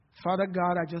Father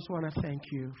God, I just want to thank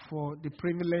you for the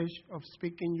privilege of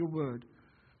speaking your word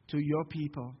to your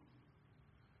people.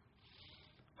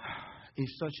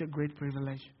 It's such a great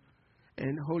privilege.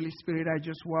 And Holy Spirit, I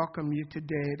just welcome you today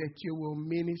that you will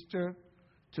minister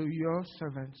to your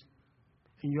servants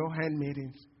and your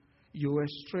handmaidens. You will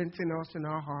strengthen us in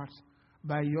our hearts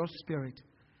by your Spirit.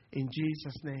 In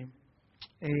Jesus' name,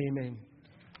 amen.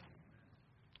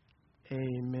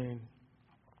 Amen.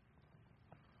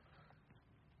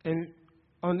 And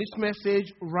on this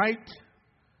message, right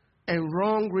and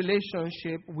wrong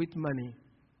relationship with money.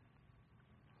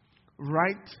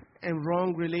 Right and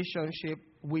wrong relationship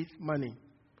with money.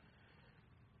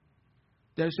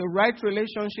 There's a right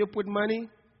relationship with money,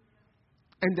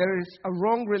 and there is a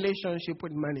wrong relationship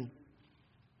with money.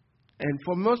 And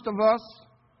for most of us,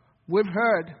 we've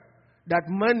heard that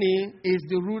money is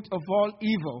the root of all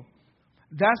evil.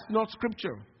 That's not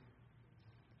scripture.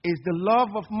 It's the love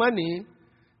of money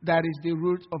that is the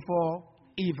root of all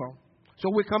evil.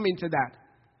 So we come into that.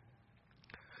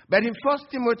 But in 1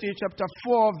 Timothy chapter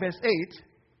 4, verse 8,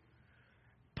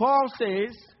 Paul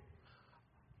says,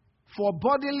 for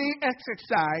bodily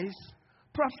exercise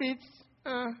profits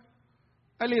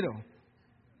a little.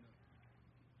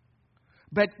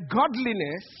 But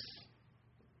godliness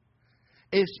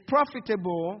is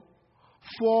profitable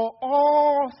for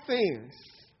all things,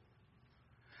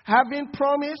 having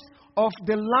promise of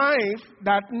the life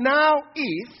that now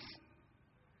is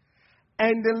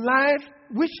and the life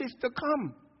which is to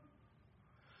come.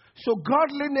 So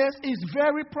godliness is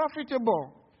very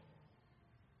profitable.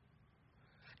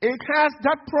 It has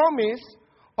that promise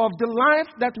of the life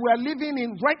that we are living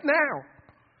in right now,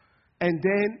 and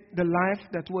then the life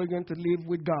that we're going to live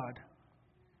with God.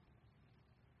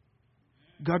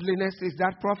 Godliness is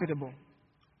that profitable.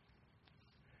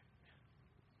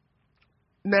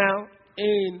 Now,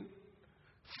 in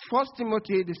 1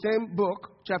 Timothy, the same book,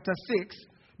 chapter 6,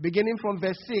 beginning from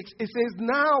verse 6, it says,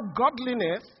 now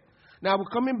godliness, now we're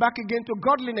coming back again to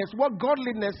godliness. What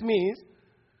godliness means,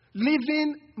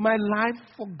 living my life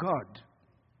for God,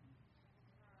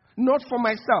 not for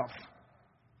myself.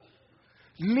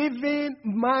 Living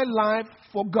my life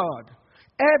for God.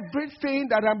 Everything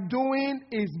that I'm doing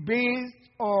is based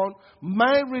on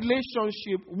my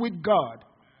relationship with God.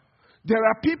 There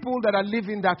are people that are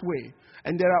living that way,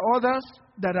 and there are others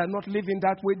that are not living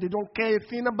that way. They don't care a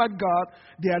thing about God.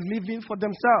 They are living for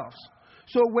themselves.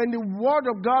 So when the word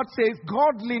of God says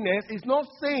godliness, it's not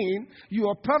saying you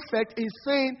are perfect. It's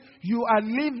saying you are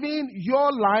living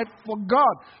your life for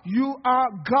God. You are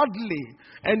godly.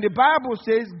 And the Bible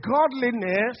says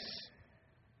godliness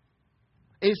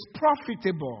is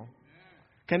profitable.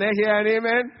 Can I hear an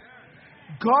amen?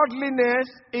 Godliness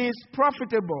is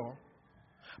profitable.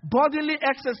 Bodily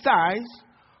exercise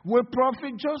will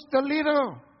profit just a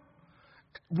little.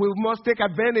 We must take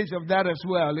advantage of that as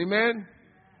well. Amen?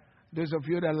 Those of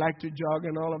you that like to jog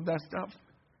and all of that stuff,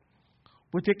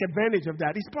 we take advantage of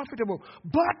that. It's profitable.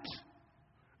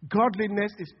 But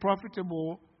godliness is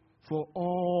profitable for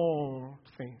all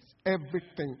things.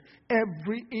 Everything.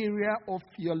 Every area of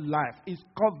your life is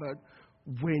covered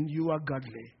when you are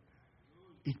godly.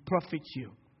 It profits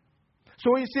you.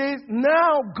 So he says,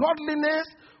 now godliness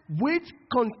with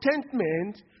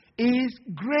contentment is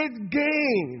great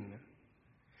gain.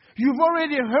 You've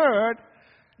already heard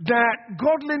that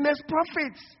godliness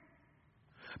profits.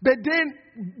 But then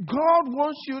God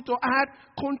wants you to add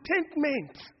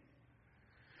contentment.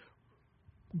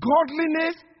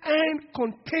 Godliness and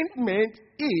contentment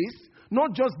is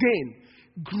not just gain,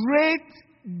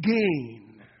 great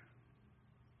gain.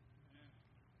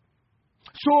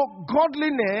 So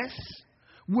godliness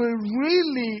will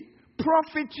really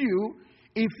profit you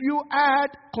if you add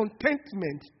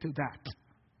contentment to that.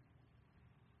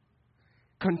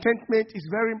 Contentment is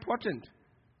very important.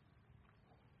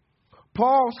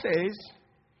 Paul says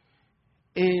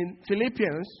in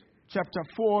Philippians chapter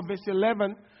 4 verse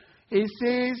 11, he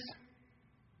says,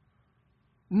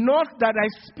 not that I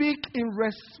speak in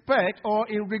respect or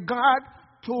in regard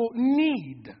to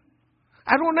need.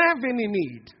 I don't have any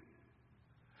need.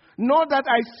 Nor that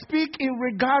I speak in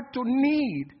regard to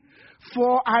need,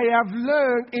 for I have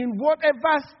learned in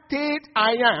whatever state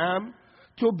I am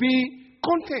to be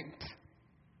content.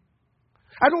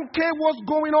 I don't care what's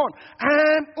going on.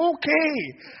 I'm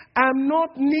okay. I'm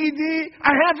not needy.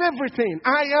 I have everything.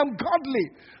 I am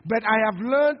godly. But I have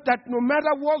learned that no matter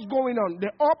what's going on,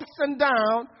 the ups and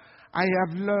downs, I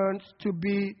have learned to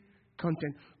be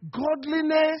content.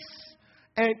 Godliness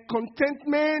and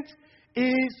contentment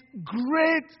is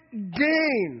great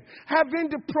gain. Having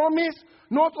the promise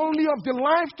not only of the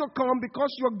life to come because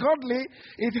you're godly,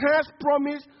 it has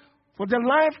promise for the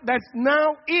life that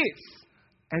now is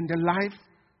and the life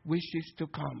which is to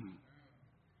come.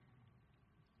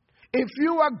 If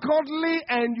you are godly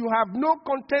and you have no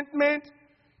contentment,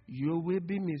 you will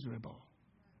be miserable.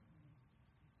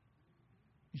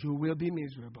 You will be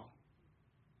miserable.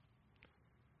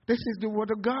 This is the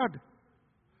word of God.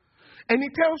 And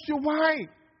it tells you why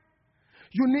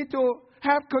you need to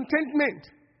have contentment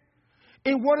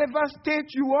in whatever state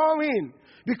you are in.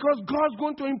 Because God's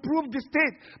going to improve the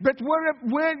state. But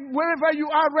wherever you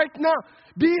are right now,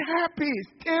 be happy.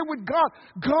 Stay with God.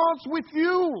 God's with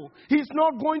you. He's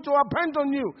not going to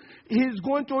abandon you. He's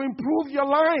going to improve your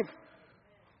life.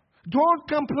 Don't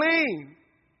complain.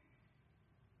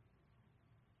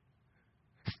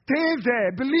 Stay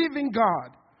there. Believe in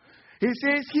God. He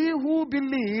says, he who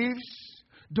believes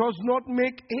does not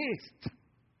make haste.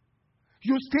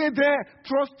 You stay there,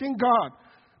 trusting God,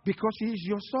 because He is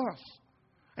your source.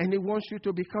 And He wants you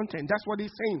to be content. That's what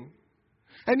He's saying.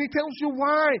 And He tells you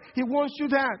why He wants you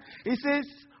that. He says,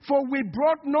 for we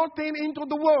brought nothing into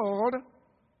the world,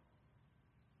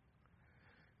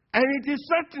 and it is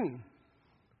certain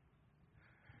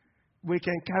we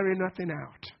can carry nothing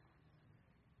out.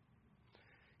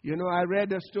 You know, I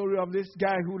read a story of this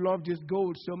guy who loved his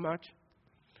gold so much,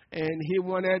 and he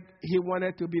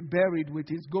wanted to be buried with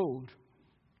his gold.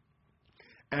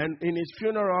 And in his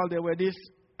funeral, there were these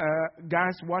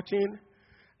guys watching,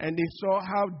 and they saw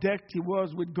how decked he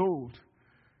was with gold.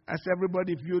 As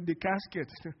everybody viewed the casket,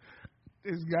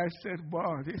 this guy said,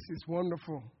 wow, this is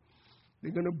wonderful.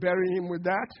 They're going to bury him with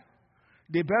that?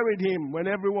 They buried him. When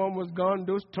everyone was gone,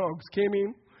 those thugs came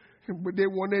in, but they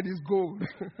wanted his gold.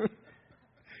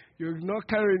 You're not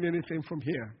carrying anything from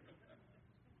here.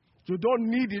 You don't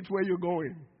need it where you're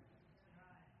going.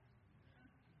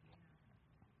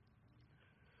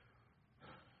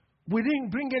 We didn't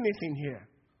bring anything here.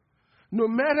 No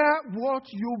matter what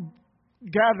you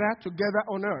gather together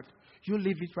on earth, you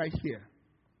leave it right here.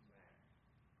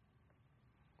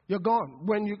 You're gone.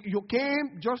 When you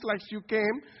came, just like you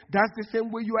came, that's the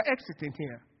same way you are exiting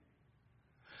here.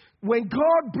 When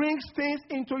God brings things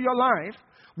into your life,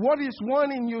 what is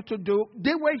wanting you to do,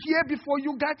 they were here before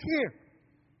you got here.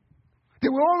 They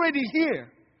were already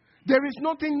here. There is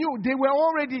nothing new. They were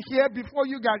already here before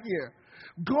you got here.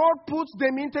 God puts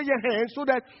them into your hands so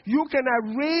that you can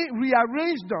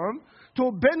rearrange them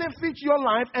to benefit your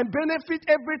life and benefit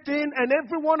everything and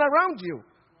everyone around you.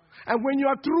 And when you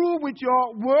are through with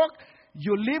your work,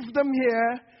 you leave them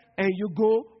here and you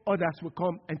go, others will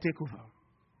come and take over.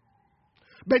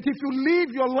 But if you live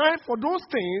your life for those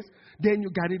things, then you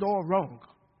got it all wrong.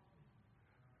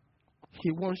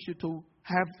 He wants you to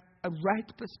have a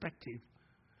right perspective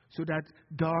so that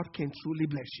God can truly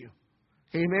bless you.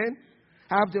 Amen?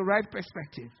 Have the right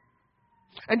perspective.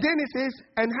 And then it says,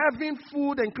 and having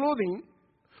food and clothing,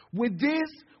 with this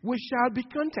we shall be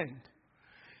content.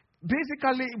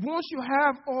 Basically, once you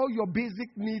have all your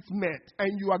basic needs met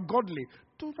and you are godly,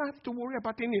 don't have to worry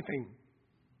about anything.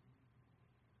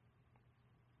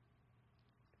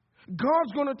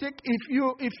 God's going to take,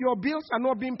 if your bills are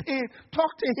not being paid, talk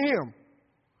to Him.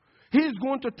 He's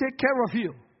going to take care of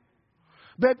you.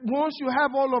 But once you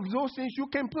have all of those things, you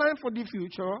can plan for the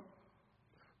future.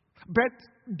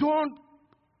 But don't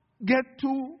get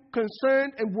too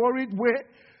concerned and worried where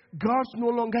God's no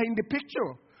longer in the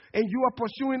picture. And you are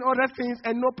pursuing other things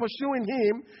and not pursuing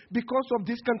Him because of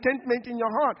discontentment in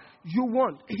your heart. You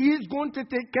want. He's going to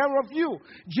take care of you.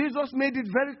 Jesus made it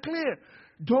very clear.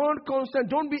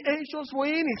 Don't be anxious for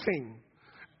anything.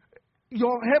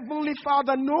 Your Heavenly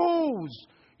Father knows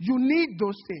you need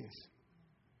those things.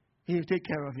 He'll take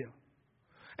care of you.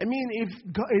 I mean,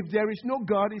 if there is no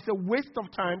God, it's a waste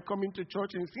of time coming to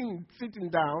church and sitting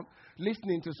down,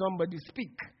 listening to somebody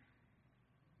speak.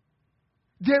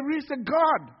 There is a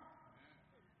God.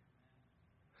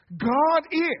 God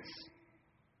is.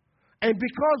 And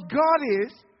because God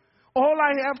is, all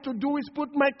I have to do is put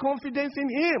my confidence in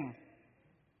Him.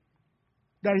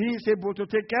 That He is able to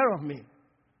take care of me.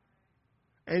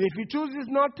 And if He chooses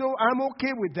not to, I'm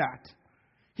okay with that.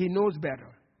 He knows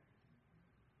better.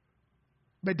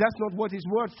 But that's not what His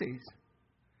word says.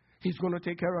 He's going to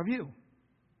take care of you.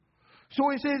 So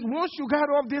He says, once you got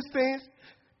all these things,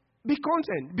 be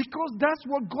content. Because that's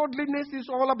what godliness is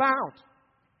all about.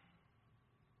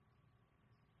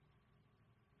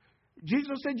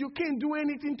 Jesus said you can't do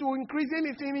anything to increase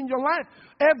anything in your life.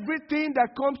 Everything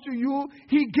that comes to you,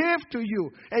 He gave to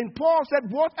you. And Paul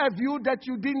said, what have you that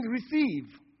you didn't receive?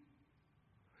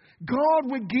 God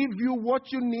will give you what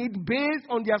you need based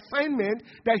on the assignment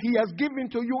that He has given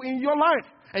to you in your life.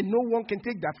 And no one can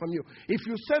take that from you. If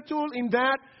you settle in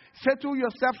that, settle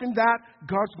yourself in that,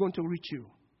 God's going to reach you.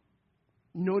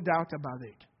 No doubt about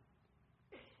it.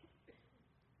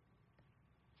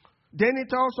 Then it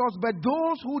tells us, but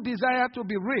those who desire to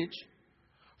be rich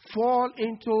fall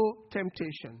into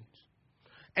temptations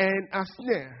and a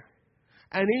snare,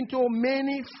 and into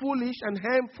many foolish and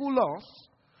harmful lusts,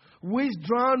 which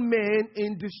drown men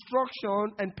in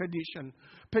destruction and perdition.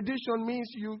 Perdition means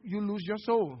you lose your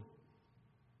soul.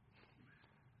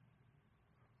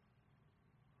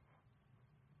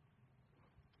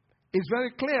 It's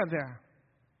very clear there.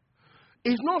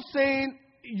 It's not saying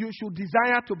you should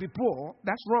desire to be poor.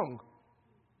 That's wrong.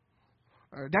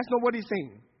 That's not what he's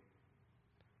saying.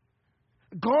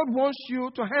 God wants you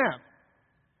to have.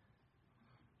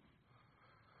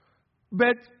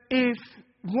 But if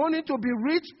wanting to be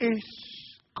rich is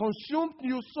consumed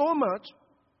you so much,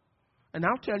 and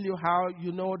I'll tell you how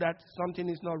you know that something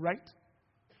is not right.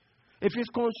 If it's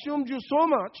consumed you so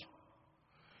much,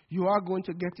 you are going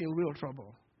to get in real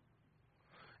trouble.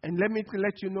 And let me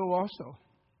let you know also,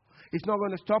 it's not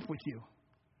going to stop with you.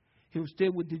 He will stay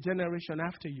with the generation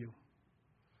after you.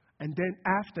 And then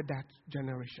after that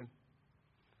generation.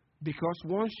 Because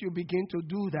once you begin to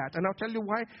do that, and I'll tell you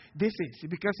why this is.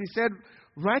 Because he said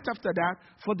right after that,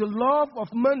 for the love of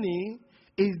money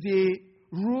is the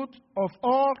root of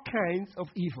all kinds of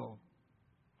evil.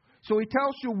 So he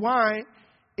tells you why,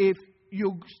 if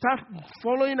you start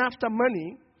following after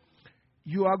money,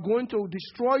 you are going to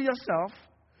destroy yourself.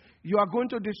 You are going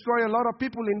to destroy a lot of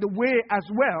people in the way as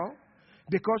well,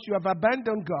 because you have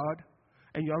abandoned God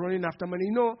and you are running after money.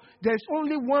 You know, there's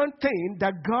only one thing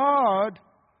that God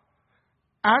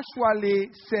actually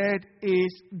said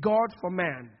is God for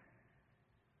man.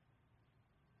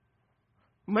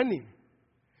 Money.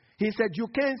 He said you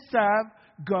can't serve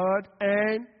God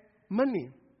and money.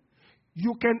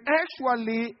 You can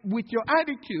actually, with your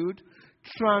attitude,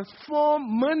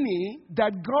 transform money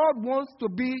that God wants to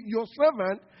be your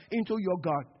servant into your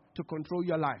God to control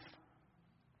your life.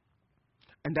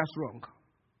 And that's wrong.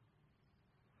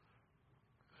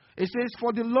 It says,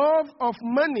 for the love of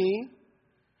money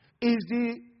is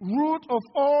the root of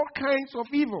all kinds of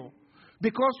evil.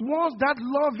 Because once that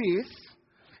love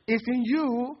is in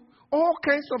you, all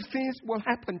kinds of things will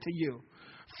happen to you.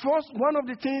 First, one of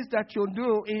the things that you'll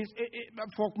do is,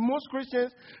 for most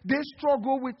Christians, they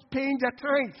struggle with paying their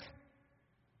tithe.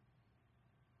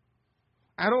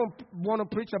 I don't want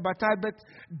to preach about tithe, but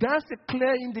that's a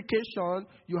clear indication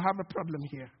you have a problem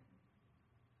here.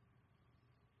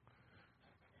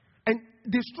 And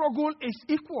the struggle is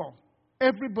equal.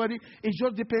 Everybody, it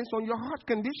just depends on your heart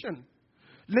condition.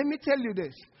 Let me tell you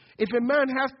this. If a man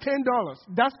has $10,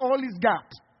 that's all he's got.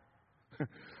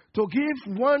 To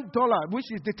give $1,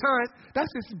 which is the tithe, that's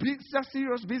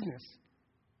serious business.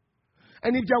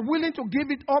 And if they're willing to give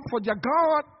it up for their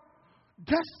God,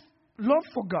 that's love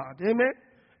for God. Amen?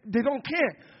 They don't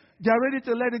care. They're ready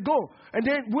to let it go. And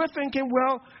then we're thinking,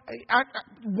 well,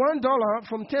 $1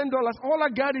 from $10, all I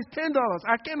got is $10.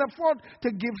 I can't afford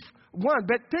to give one.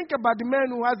 But think about the man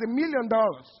who has $1 million.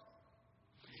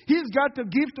 He's got to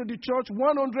give to the church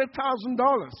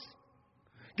 $100,000.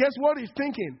 Guess what he's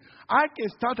thinking? I can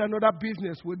start another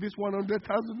business with this $100,000,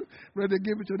 rather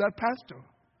give it to that pastor.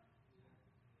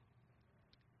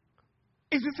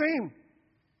 It's the same.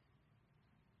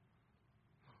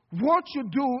 What you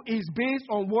do is based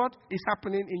on what is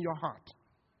happening in your heart.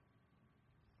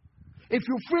 If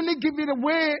you freely give it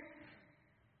away,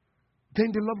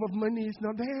 then the love of money is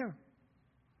not there.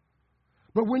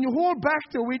 But when you hold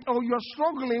back to it, or you're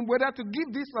struggling whether to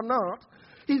give this or not,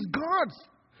 it's God's.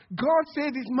 God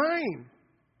said it's mine.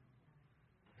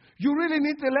 You really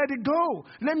need to let it go.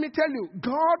 Let me tell you,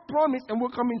 God promised, and we'll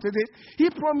come into this, He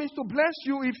promised to bless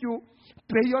you if you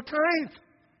pay your tithe.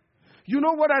 You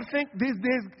know what I think these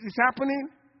days is happening?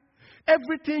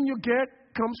 Everything you get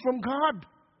comes from God.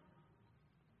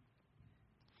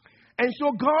 And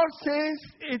so God sends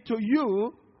it to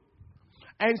you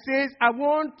and says, I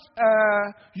want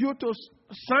you to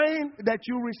sign that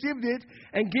you received it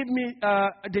and give me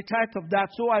the tithe of that,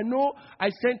 so I know I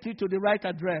sent it to the right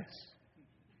address.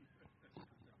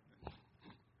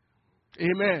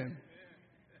 Amen.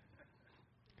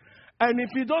 And if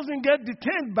he doesn't get the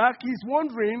 10 back, he's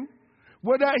wondering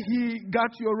whether he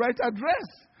got your right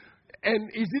address.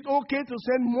 And is it okay to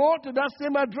send more to that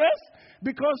same address?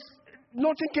 Because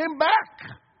nothing came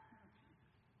back.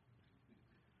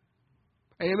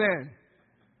 Amen.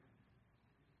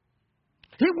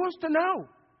 He wants to know.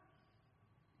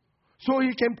 So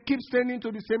he can keep sending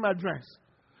to the same address.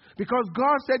 Because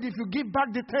God said if you give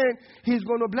back the 10, He's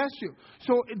going to bless you.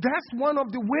 So that's one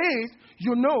of the ways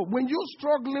you know. When you're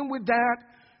struggling with that,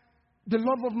 the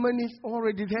love of money is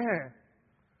already there.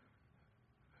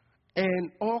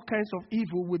 And all kinds of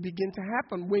evil will begin to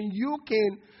happen. When you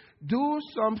can do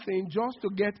something just to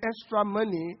get extra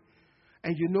money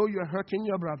and you know you're hurting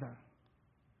your brother,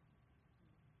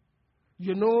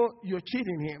 you know you're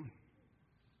cheating him,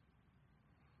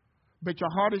 but your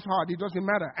heart is hard, it doesn't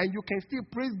matter. And you can still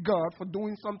praise God for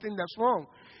doing something that's wrong.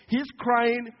 He's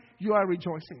crying, you are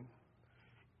rejoicing.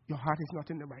 Your heart is not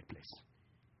in the right place.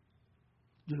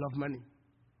 You love money.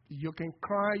 You can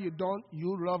cry, you don't,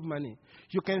 you love money.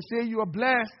 You can say you are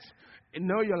blessed, and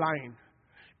no, you're lying.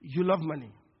 You love money.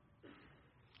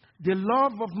 The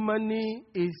love of money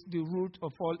is the root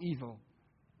of all evil.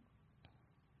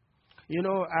 You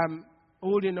know, I'm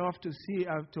old enough to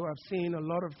have seen a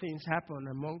lot of things happen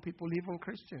among people, even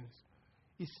Christians.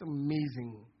 It's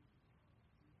amazing.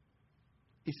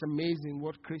 It's amazing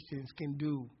what Christians can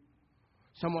do.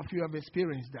 Some of you have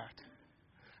experienced that.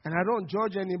 And I don't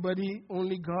judge anybody,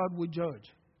 only God will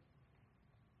judge.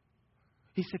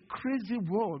 It's a crazy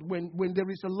world when there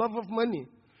is a love of money.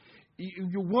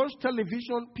 You watch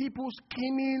television, people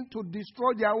scheming to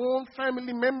destroy their own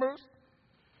family members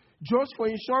just for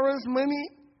insurance money.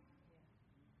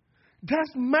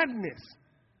 That's madness.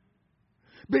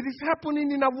 But it's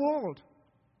happening in our world.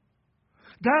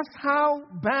 That's how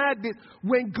bad it is.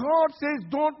 When God says,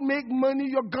 don't make money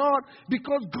your God,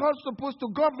 because God's supposed to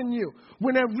govern you.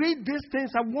 When I read these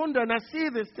things, I wonder and I see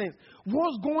these things.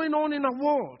 What's going on in our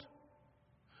world?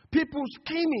 People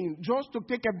scheming just to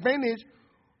take advantage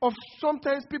of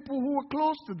sometimes people who are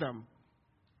close to them.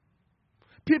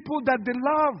 People that they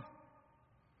love.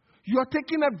 You are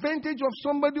taking advantage of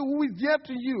somebody who is dear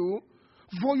to you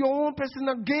for your own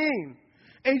personal gain.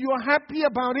 And you are happy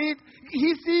about it.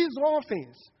 He sees all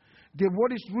things.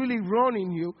 What is really wrong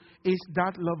in you is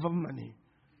that love of money.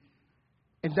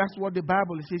 And that's what the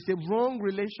Bible is. It's a wrong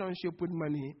relationship with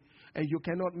money. And you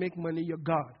cannot make money your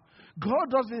God.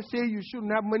 God doesn't say you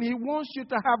shouldn't have money. He wants you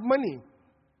to have money.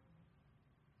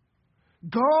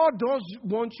 God does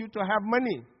want you to have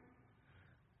money.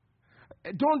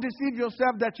 Don't deceive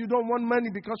yourself that you don't want money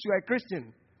because you are a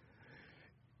Christian.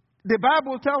 The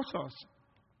Bible tells us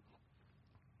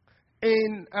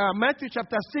in Matthew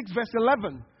chapter 6 verse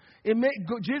 11,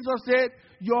 Jesus said,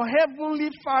 your heavenly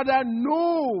Father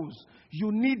knows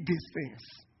you need these things.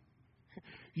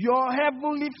 Your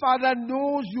heavenly Father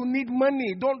knows you need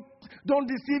money. Don't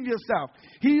deceive yourself.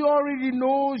 He already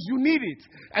knows you need it.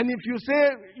 And if you say,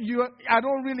 I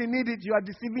don't really need it, you are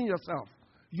deceiving yourself.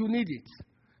 You need it.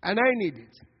 And I need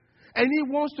it. And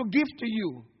He wants to give to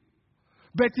you.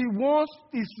 But He wants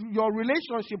your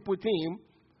relationship with Him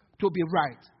to be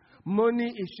right.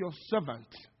 Money is your servant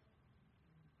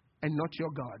and not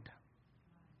your God.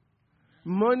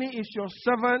 Money is your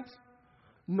servant,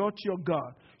 not your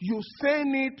God. You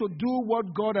send it to do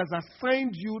what God has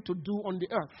assigned you to do on the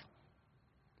earth.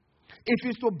 If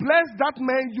it's to bless that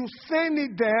man, you send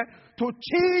it there to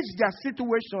change their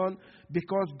situation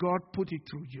because God put it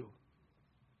through you.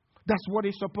 That's what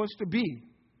it's supposed to be.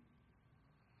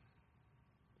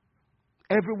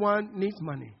 Everyone needs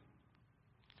money.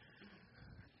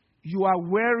 You are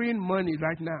wearing money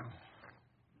right now.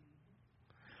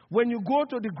 When you go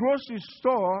to the grocery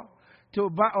store to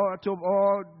buy, or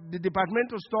the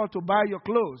departmental store to buy your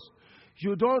clothes,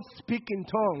 you don't speak in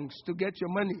tongues to get your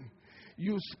money.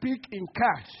 You speak in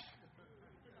cash.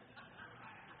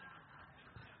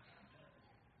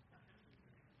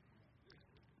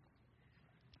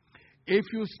 If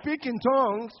you speak in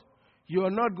tongues, you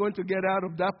are not going to get out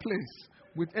of that place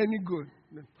with any good.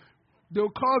 They'll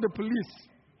call the police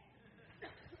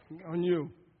on you.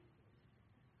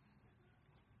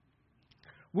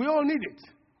 We all need it.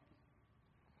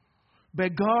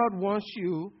 But God wants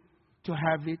you to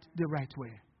have it the right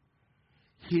way.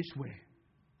 His way.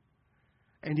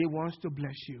 And He wants to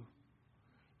bless you.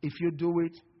 If you do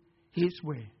it His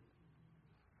way.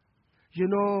 You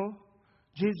know,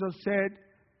 Jesus said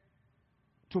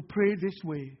to pray this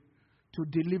way, to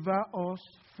deliver us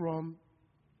from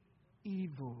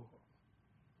evil.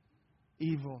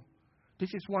 Evil. This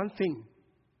is one thing.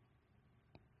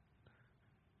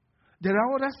 There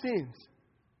are other sins.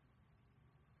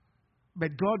 But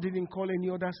God didn't call any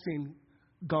other sin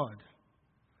God.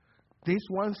 This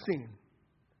one sin,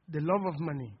 the love of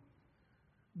money,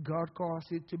 God calls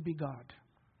it to be God.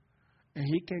 And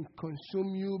He can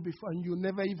consume you before you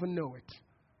never even know it.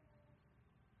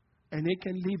 And He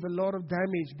can leave a lot of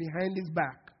damage behind His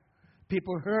back.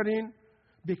 People hurting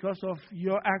because of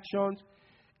your actions.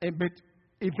 But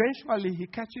eventually He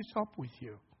catches up with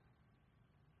you.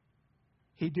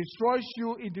 He destroys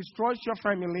you. He destroys your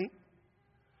family.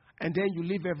 And then you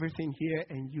leave everything here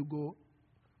and you go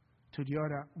to the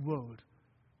other world,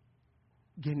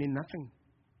 gaining nothing.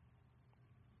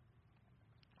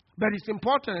 But it's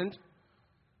important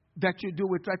that you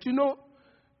do it right. You know,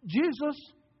 Jesus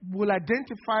will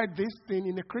identify this thing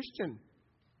in a Christian.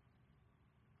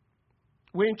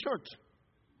 We're in church,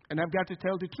 and I've got to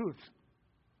tell the truth.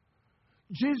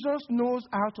 Jesus knows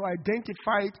how to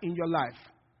identify it in your life.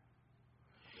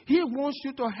 He wants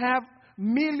you to have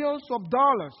millions of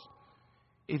dollars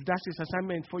if that's his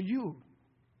assignment for you.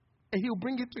 And he'll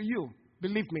bring it to you.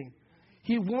 Believe me.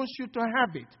 He wants you to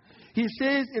have it. He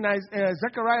says in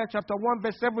Zechariah chapter 1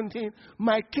 verse 17,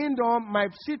 my kingdom, my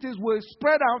cities will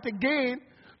spread out again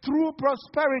through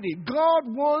prosperity. God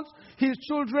wants his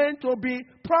children to be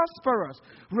prosperous.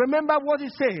 Remember what he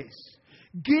says.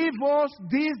 Give us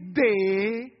this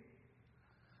day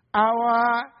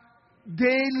our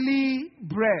daily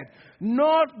bread.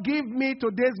 Not give me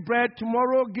today's bread,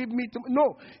 tomorrow give me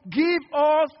no. Give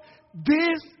us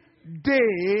this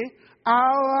day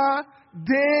our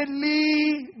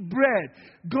daily bread.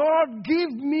 God,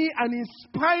 give me an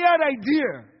inspired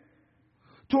idea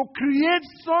to create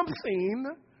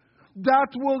something that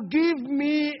will give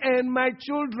me and my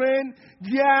children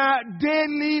their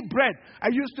daily bread. I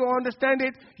used to understand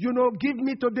it, give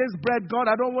me today's bread, God.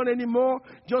 I don't want any more.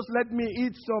 Just let me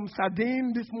eat some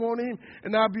sardine this morning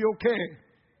and I'll be okay.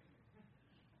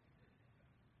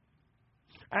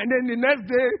 And then the next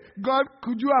day, God,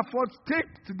 could you afford steak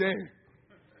today?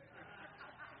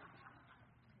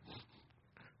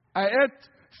 I ate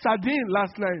sardine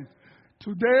last night.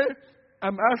 Today,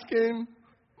 I'm asking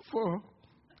for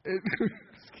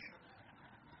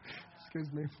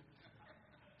excuse me,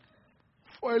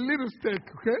 for a little steak,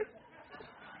 okay?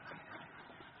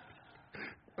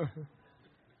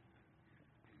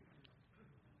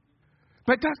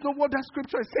 But that's not what that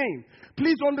scripture is saying.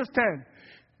 Please understand.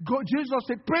 Jesus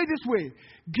said, pray this way.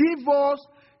 Give us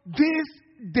this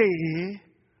day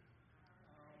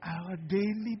our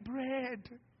daily bread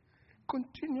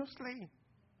continuously.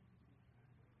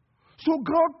 So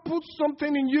God puts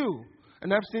something in you.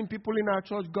 And I've seen people in our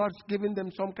church, God's giving them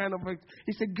some kind of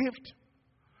it's a gift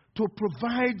to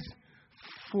provide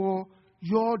for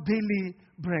your daily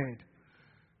bread.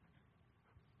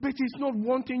 But he's not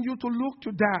wanting you to look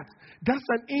to that. That's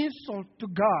an insult to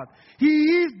God. He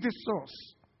is the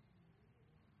source.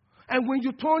 And when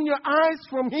you turn your eyes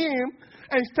from him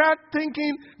and start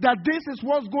thinking that this is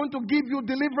what's going to give you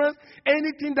deliverance,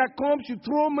 anything that comes, you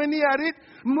throw money at it,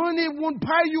 money won't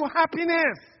buy you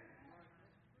happiness.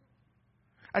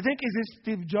 I think, is it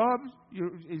Steve Jobs?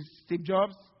 Is Steve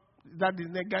Jobs? Is that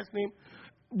the guy's name?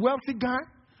 Wealthy guy.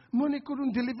 Money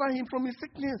couldn't deliver him from his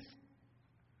sickness.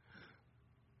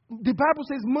 The Bible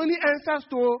says money answers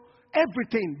to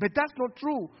everything, but that's not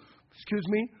true. Excuse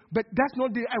me. But that's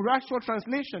not the actual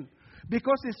translation.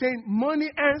 Because it's saying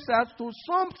money answers to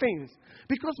some things.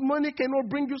 Because money cannot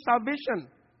bring you salvation.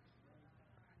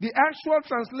 The actual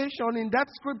translation in that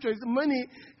scripture is money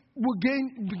will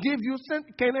give you,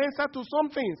 can answer to some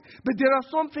things. But there are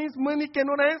some things money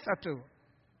cannot answer to.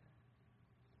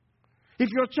 If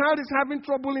your child is having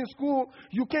trouble in school,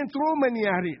 you can't throw money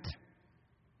at it.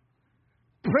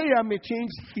 Prayer may change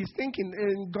his thinking,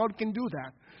 and God can do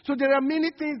that. So there are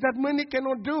many things that money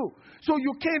cannot do. So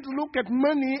you can't look at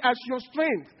money as your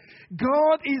strength.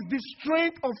 God is the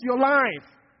strength of your life.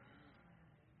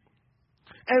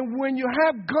 And when you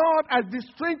have God as the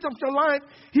strength of your life,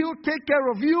 he'll take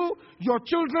care of you, your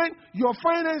children, your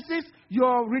finances,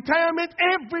 your retirement,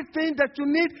 everything that you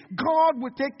need, God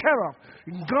will take care of.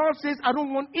 God says, I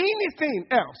don't want anything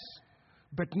else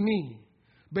but me.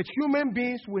 But human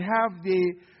beings, we have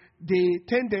the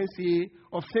tendency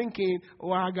of thinking,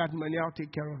 oh, I got money, I'll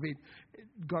take care of it.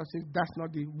 God says, that's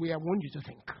not the way I want you to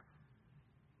think.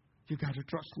 You got to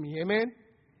trust me. Amen?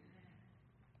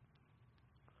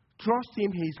 Trust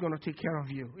him, he's going to take care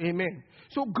of you. Amen.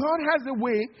 So God has a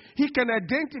way, he can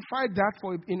identify that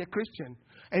in a Christian.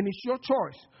 And it's your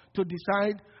choice to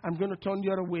decide, I'm going to turn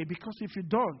the other way. Because if you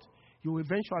don't, you will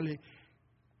eventually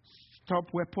stop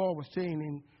where Paul was saying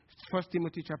in 1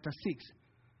 Timothy chapter 6.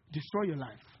 Destroy your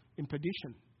life in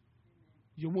perdition.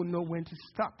 You won't know when to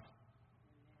stop.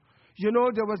 You know,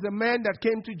 there was a man that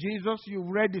came to Jesus. You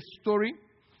read the story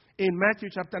in Matthew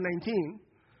chapter 19.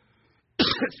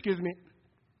 Excuse me.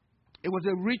 It was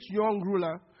a rich young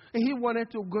ruler, and he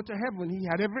wanted to go to heaven. He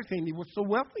had everything. He was so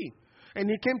wealthy. And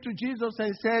he came to Jesus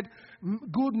and said,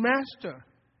 good master,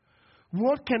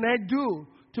 what can I do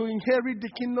to inherit the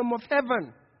kingdom of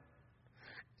heaven?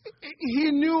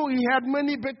 He knew he had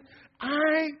money, but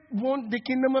I want the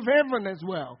kingdom of heaven as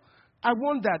well. I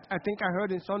want that. I think I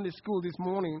heard in Sunday school this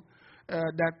morning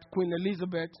that Queen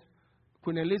Elizabeth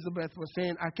Queen Elizabeth was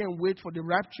saying, I can't wait for the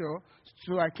rapture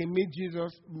so I can meet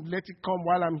Jesus. Let it come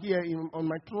while I'm here on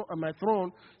my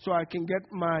throne so I can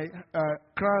get my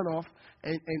crown off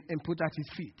and put at his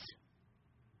feet.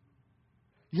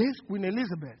 Yes, Queen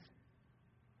Elizabeth.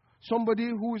 Somebody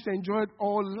who has enjoyed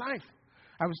all life.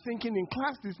 I was thinking in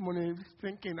class this morning,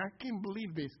 I can't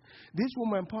believe this. This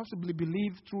woman possibly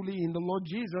believed truly in the Lord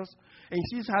Jesus, and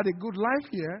she's had a good life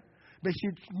here, but she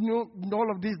knew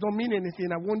all of this don't mean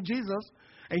anything. I want Jesus.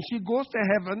 And she goes to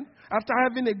heaven after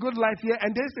having a good life here,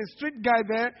 and there's a street guy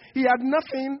there. He had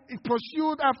nothing. He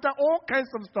pursued after all kinds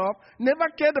of stuff, never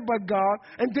cared about God,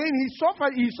 and then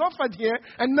he suffered here,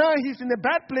 and now he's in a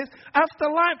bad place after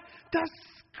life. That's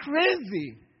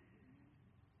crazy.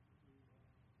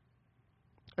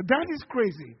 That is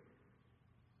crazy.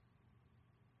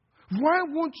 Why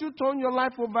won't you turn your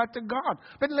life over to God?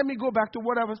 But let me go back to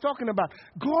what I was talking about.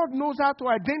 God knows how to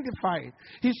identify it.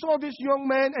 He saw this young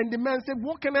man, and the man said,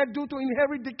 what can I do to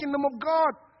inherit the kingdom of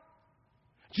God?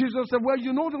 Jesus said, well,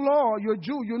 you know the law. You're a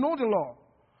Jew. You know the law.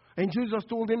 And Jesus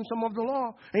told him some of the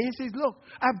law. And he says, look,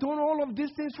 I've done all of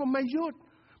these things for my youth.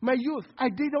 My youth. I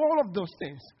did all of those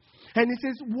things. And he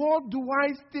says, what do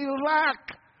I still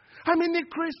lack? How many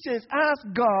Christians ask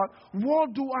God,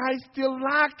 what do I still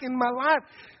lack in my life?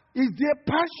 Is there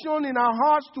passion in our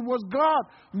hearts towards God?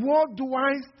 What do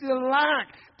I still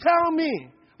lack? Tell me,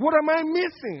 what am I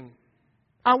missing?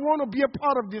 I want to be a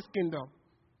part of this kingdom.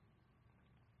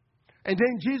 And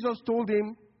then Jesus told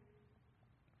him,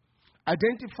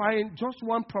 identifying just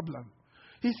one problem.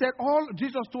 He said,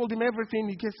 Jesus told him everything.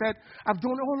 He said, I've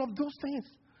done all of those things.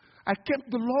 I kept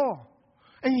the law.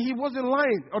 And he wasn't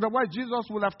lying. Otherwise, Jesus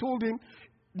would have told him,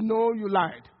 no, you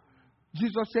lied.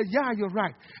 Jesus said, yeah, you're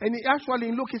right. And he actually,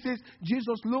 in Luke, he says,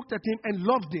 Jesus looked at him and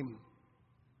loved him.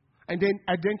 And then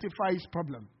identified his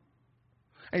problem.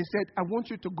 And said, I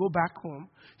want you to go back home,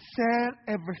 sell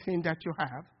everything that you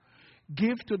have,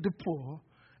 give to the poor,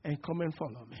 and come and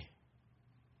follow me.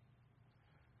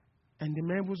 And the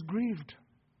man was grieved.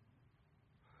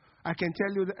 I can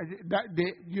tell you that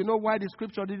you know why the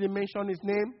scripture didn't mention his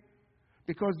name?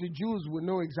 Because the Jews would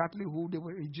know exactly who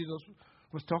Jesus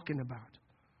was talking about.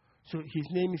 So his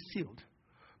name is sealed.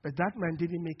 But that man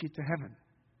didn't make it to heaven.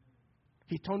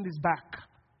 He turned his back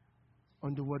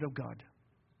on the word of God.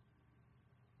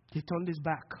 He turned his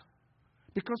back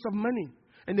because of money.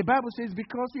 And the Bible says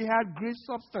because he had great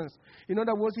substance. In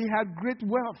other words, he had great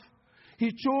wealth.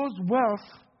 He chose wealth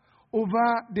over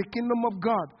the kingdom of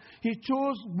God. He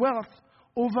chose wealth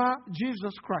over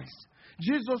Jesus Christ.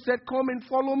 Jesus said, come and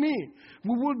follow me.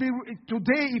 We will be,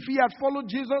 today, if he had followed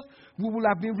Jesus, we will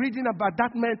have been reading about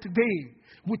that man today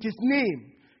with his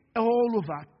name all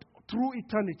over through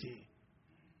eternity.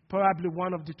 Probably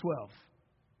one of the 12.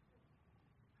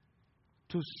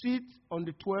 To sit on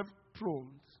the 12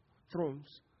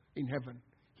 thrones in heaven.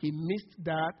 He missed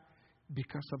that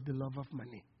because of the love of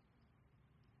money.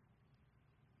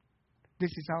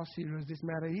 This is how serious this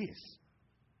matter is.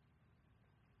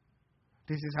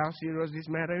 This is how serious this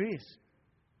matter is.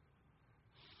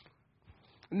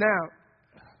 Now,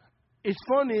 it's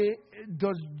funny,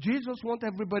 does Jesus want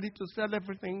everybody to sell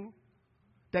everything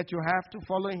that you have to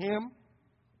follow him?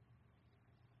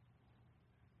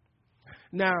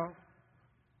 Now,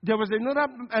 there was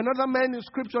another man in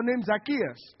scripture named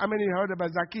Zacchaeus. How many heard about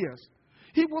Zacchaeus?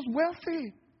 He was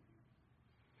wealthy.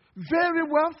 Very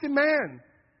wealthy man.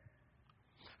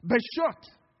 But short.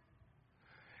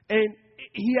 And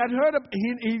he had heard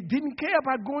he didn't care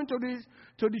about going to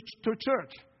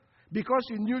church because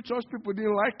he knew church people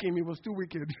didn't like him. He was too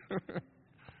wicked.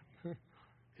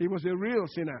 He was a real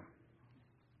sinner.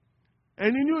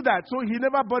 And he knew that, so he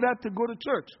never bothered to go to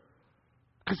church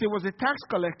because he was a tax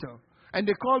collector. And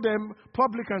they called them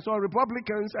publicans or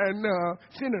Republicans and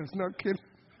sinners. Not kidding.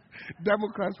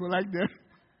 Democrats were like that.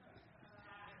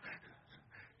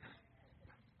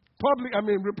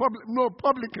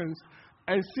 Publicans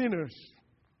and sinners.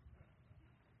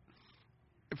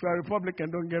 If you're a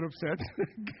Republican, don't get upset.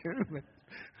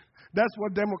 That's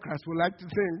what Democrats would like to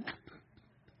think.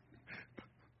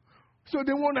 So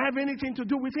they won't have anything to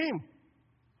do with him.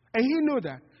 And he knew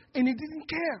that. And he didn't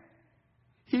care.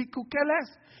 He could care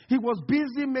less. He was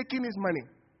busy making his money.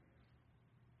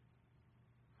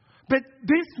 But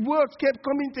these words kept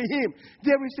coming to him.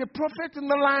 There is a prophet in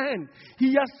the land.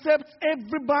 He accepts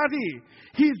everybody.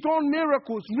 He's done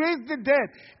miracles, raised the dead.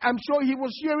 I'm sure he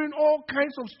was hearing all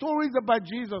kinds of stories about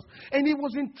Jesus. And he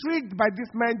was intrigued by this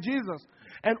man, Jesus.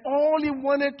 And all he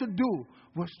wanted to do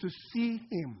was to see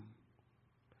him.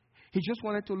 He just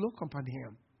wanted to look upon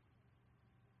him.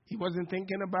 He wasn't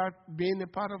thinking about being a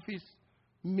part of his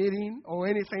meeting or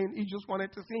anything. He just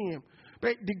wanted to see him.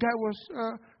 But the guy was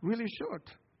really short.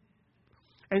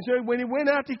 And so when he went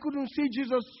out, he couldn't see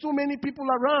Jesus. So many people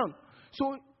around.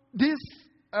 So this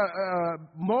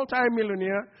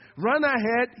multi-millionaire ran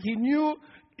ahead. He knew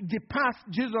the path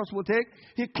Jesus would take.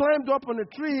 He climbed up on a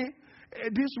tree.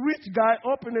 This rich guy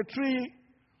up in a tree,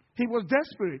 he was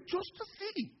desperate just to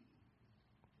see.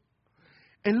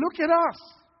 And look at us.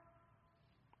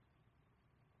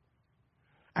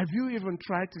 Have you even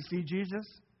tried to see Jesus?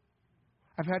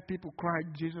 I've had people cry,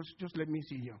 Jesus, just let me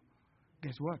see you.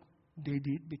 Guess what? They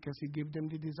did, because he gave them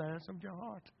the desires of their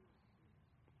heart.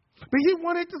 But he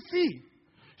wanted to see.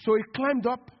 So he climbed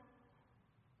up,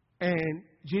 and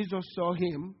Jesus saw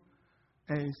him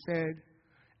and said,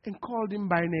 and called him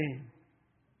by name.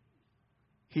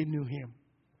 He knew him.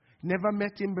 Never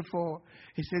met him before.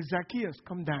 He said, Zacchaeus,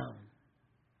 come down.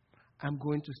 I'm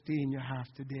going to stay in your house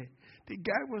today. The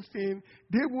guy was saying,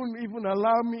 they wouldn't even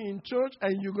allow me in church,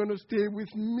 and you're going to stay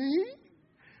with me?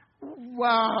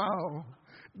 Wow.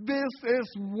 This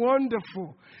is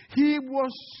wonderful. He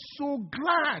was so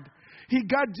glad. He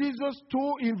got Jesus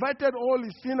to invited all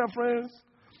his sinner friends,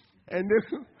 and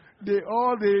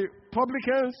all the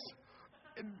publicans,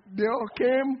 they all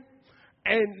came,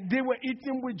 and they were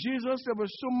eating with Jesus. There was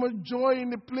so much joy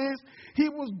in the place. He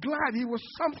was glad. He was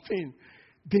something.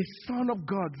 The Son of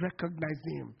God recognized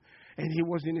him, and he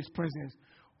was in his presence.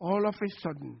 All of a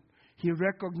sudden, he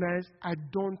recognized, I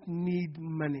don't need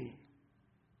money.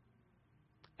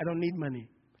 I don't need money.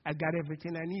 I got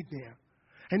everything I need there.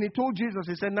 And he told Jesus,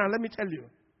 he said, now let me tell you.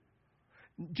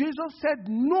 Jesus said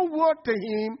no word to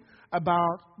him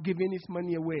about giving his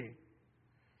money away.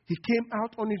 He came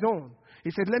out on his own. He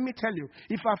said, let me tell you,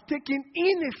 if I've taken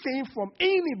anything from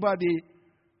anybody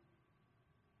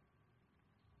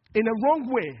in a wrong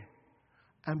way,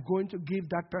 I'm going to give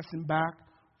that person back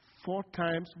 4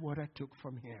 times what I took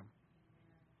from him.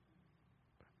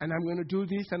 And I'm going to do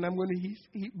this, and I'm going to...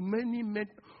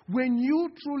 When you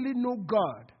truly know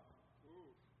God,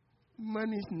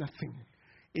 money is nothing.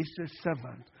 It's a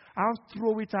servant. I'll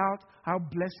throw it out. I'll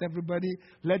bless everybody.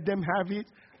 Let them have it.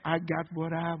 I got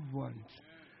what I want.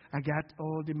 I got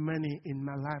all the money in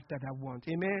my life that I want.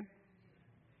 Amen?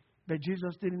 But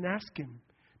Jesus didn't ask him,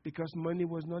 because money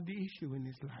was not the issue in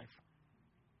his life.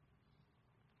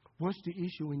 What's the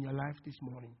issue in your life this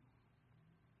morning?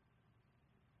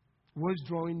 What's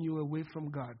drawing you away from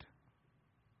God?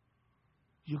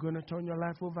 You're going to turn your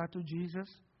life over to Jesus?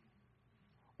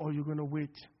 Or you're going to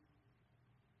wait?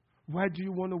 Why do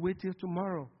you want to wait till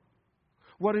tomorrow?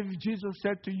 What if Jesus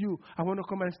said to you, I want to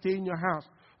come and stay in your house?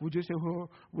 Would you say, oh,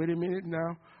 wait a minute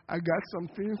now. I got some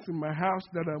things in my house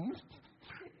that I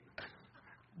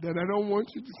don't want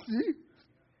you to see.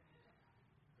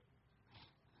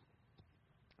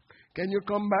 Can you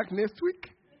come back next week?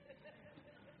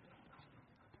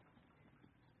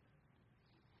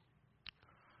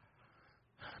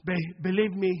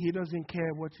 Believe me, he doesn't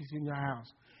care what is in your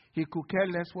house. He could care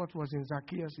less what was in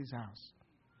Zacchaeus' house.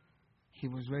 He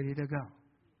was ready to go.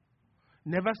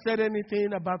 Never said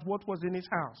anything about what was in his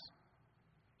house.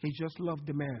 He just loved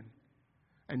the man.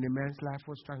 And the man's life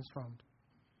was transformed.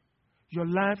 Your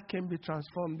life can be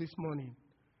transformed this morning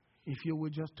if you will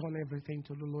just turn everything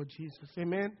to the Lord Jesus.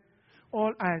 Amen?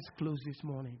 All eyes closed this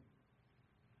morning.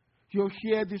 You're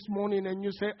here this morning and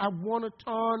you say, I want to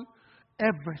turn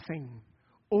everything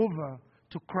over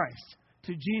to Christ,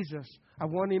 to Jesus. I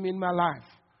want him in my life.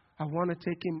 I want to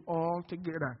take him all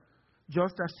together,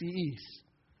 just as he is,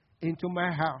 into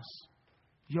my house,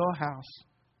 your house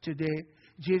today.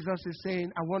 Jesus is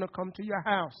saying, I want to come to your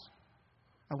house.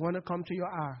 I want to come to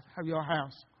your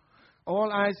house. All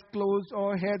eyes closed,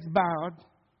 all heads bowed.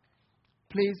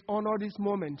 Please honor this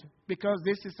moment, because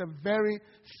this is a very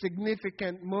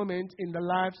significant moment in the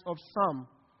lives of some.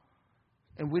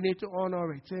 And we need to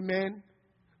honor it. Amen?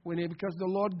 Because the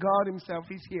Lord God himself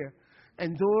is here.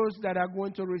 And those that are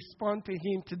going to respond to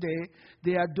him today,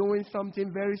 they are doing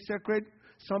something very sacred,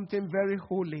 something very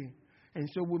holy. And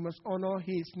so we must honor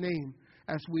his name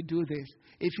as we do this.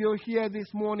 If you're here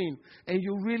this morning and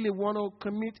you really want to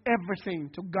commit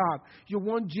everything to God, you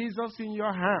want Jesus in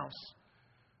your house,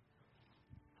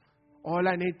 all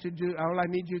I need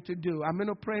you to do, I'm going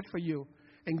to pray for you,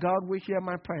 and God will hear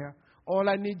my prayer. All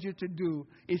I need you to do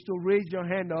is to raise your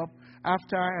hand up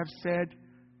after I have said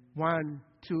 1,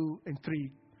 2, and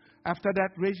 3. After that,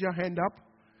 raise your hand up,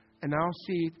 and I'll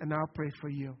see it, and I'll pray for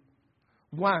you.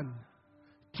 1,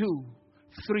 2,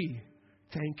 3.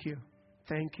 Thank you.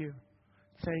 Thank you.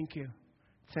 Thank you.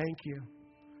 Thank you.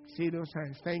 See those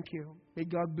hands. Thank you. May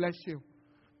God bless you.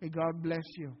 May God bless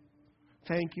you.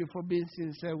 Thank you for being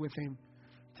sincere with him.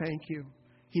 Thank you.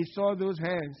 He saw those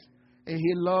hands, And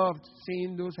He loved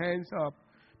seeing those hands up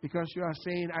because you are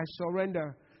saying, I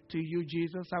surrender to you,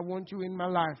 Jesus. I want you in my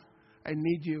life. I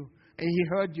need you. And He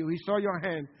heard you. He saw your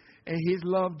hand. And He's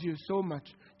loved you so much.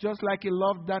 Just like He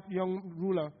loved that young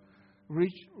ruler,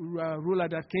 rich ruler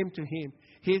that came to Him.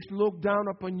 He's looked down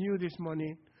upon you this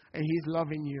morning. And He's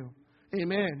loving you.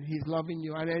 Amen. He's loving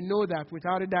you. And I know that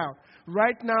without a doubt.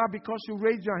 Right now, because you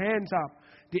raised your hands up,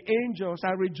 the angels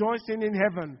are rejoicing in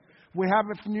heaven. We have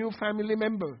a new family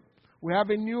member. We have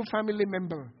a new family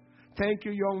member. Thank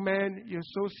you, young man. You're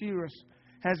so serious.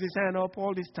 Has his hand up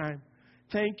all this time.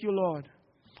 Thank you, Lord.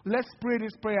 Let's pray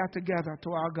this prayer together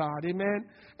to our God. Amen.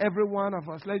 Every one of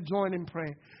us, let's join in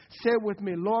prayer. Say with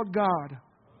me, Lord God,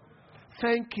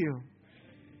 thank you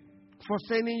for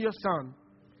sending your Son,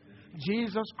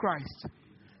 Jesus Christ,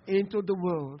 into the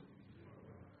world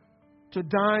to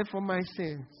die for my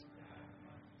sins.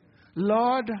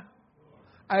 Lord,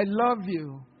 I love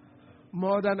you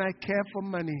more than I care for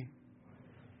money.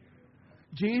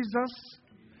 Jesus,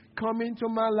 come into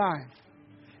my life.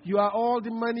 You are all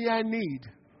the money I need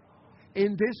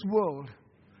in this world.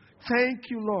 Thank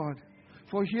you, Lord,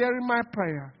 for hearing my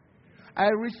prayer. I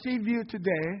receive you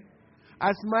today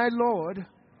as my Lord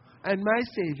and my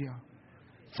Savior.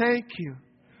 Thank you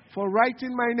for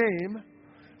writing my name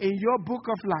in your book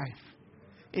of life.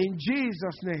 In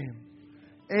Jesus' name,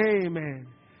 amen.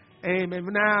 Amen.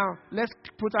 Now, let's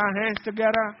put our hands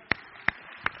together.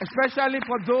 Especially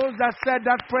for those that said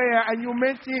that prayer and you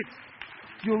meant it.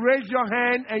 You raised your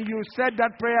hand and you said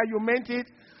that prayer, you meant it.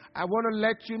 I want to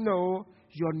let you know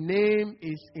your name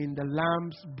is in the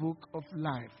Lamb's book of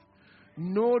life.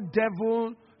 No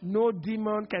devil, no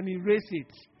demon can erase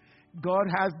it. God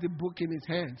has the book in His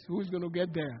hands. Who's going to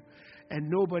get there? And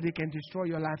nobody can destroy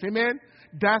your life. Amen?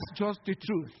 That's just the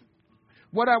truth.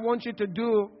 What I want you to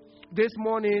do this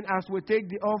morning as we take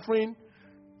the offering,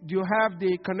 do you have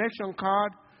the connection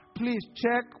card? Please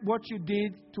check what you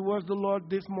did towards the Lord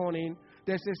this morning.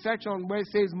 There's a section where it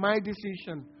says, My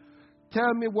Decision.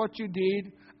 Tell me what you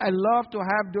did. I love to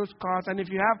have those cards. And if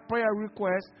you have prayer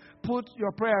requests, put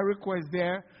your prayer requests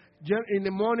there. In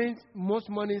the mornings, most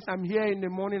mornings, I'm here in the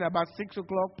morning about 6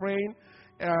 o'clock praying.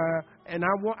 And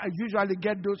I usually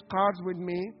get those cards with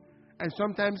me. And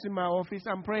sometimes in my office,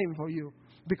 I'm praying for you.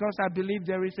 Because I believe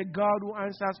there is a God who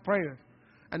answers prayers.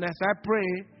 And as I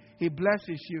pray, He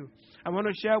blesses you. I want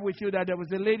to share with you that there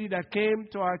was a lady that came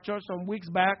to our church some weeks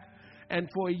back. And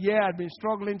for a year, had been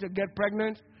struggling to get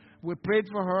pregnant. We prayed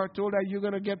for her, told her, you're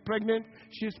going to get pregnant.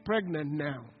 She's pregnant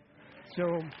now.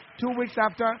 So 2 weeks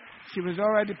after, she was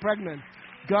already pregnant.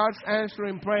 God's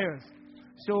answering prayers.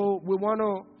 So we want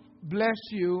to bless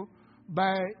you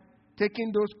by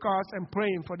taking those cards and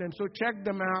praying for them. So check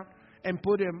them out and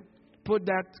put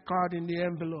that card in the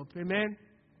envelope. Amen?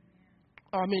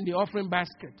 The offering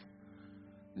basket.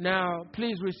 Now,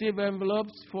 please receive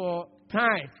envelopes for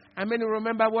tithe. How many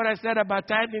remember what I said about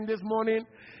tithing this morning?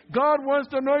 God wants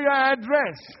to know your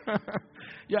address.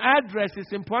 Your address is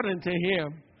important to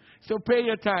Him. So pay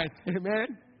your tithe.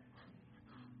 Amen?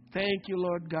 Thank you,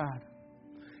 Lord God.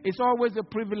 It's always a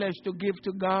privilege to give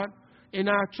to God. In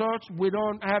our church, we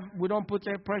don't put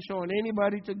a pressure on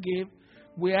anybody to give.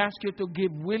 We ask you to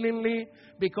give willingly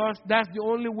because that's the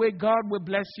only way God will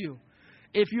bless you.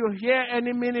 If you hear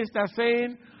any minister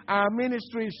saying, our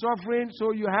ministry is suffering,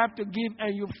 so you have to give,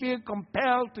 and you feel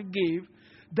compelled to give,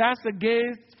 that's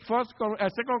against 2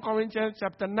 Corinthians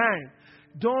chapter 9.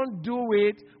 Don't do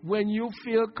it when you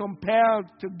feel compelled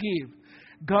to give.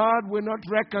 God will not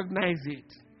recognize it.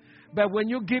 But when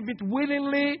you give it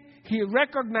willingly, He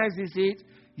recognizes it.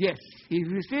 Yes, He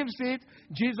receives it.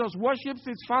 Jesus worships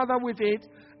His Father with it,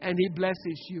 and He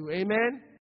blesses you. Amen?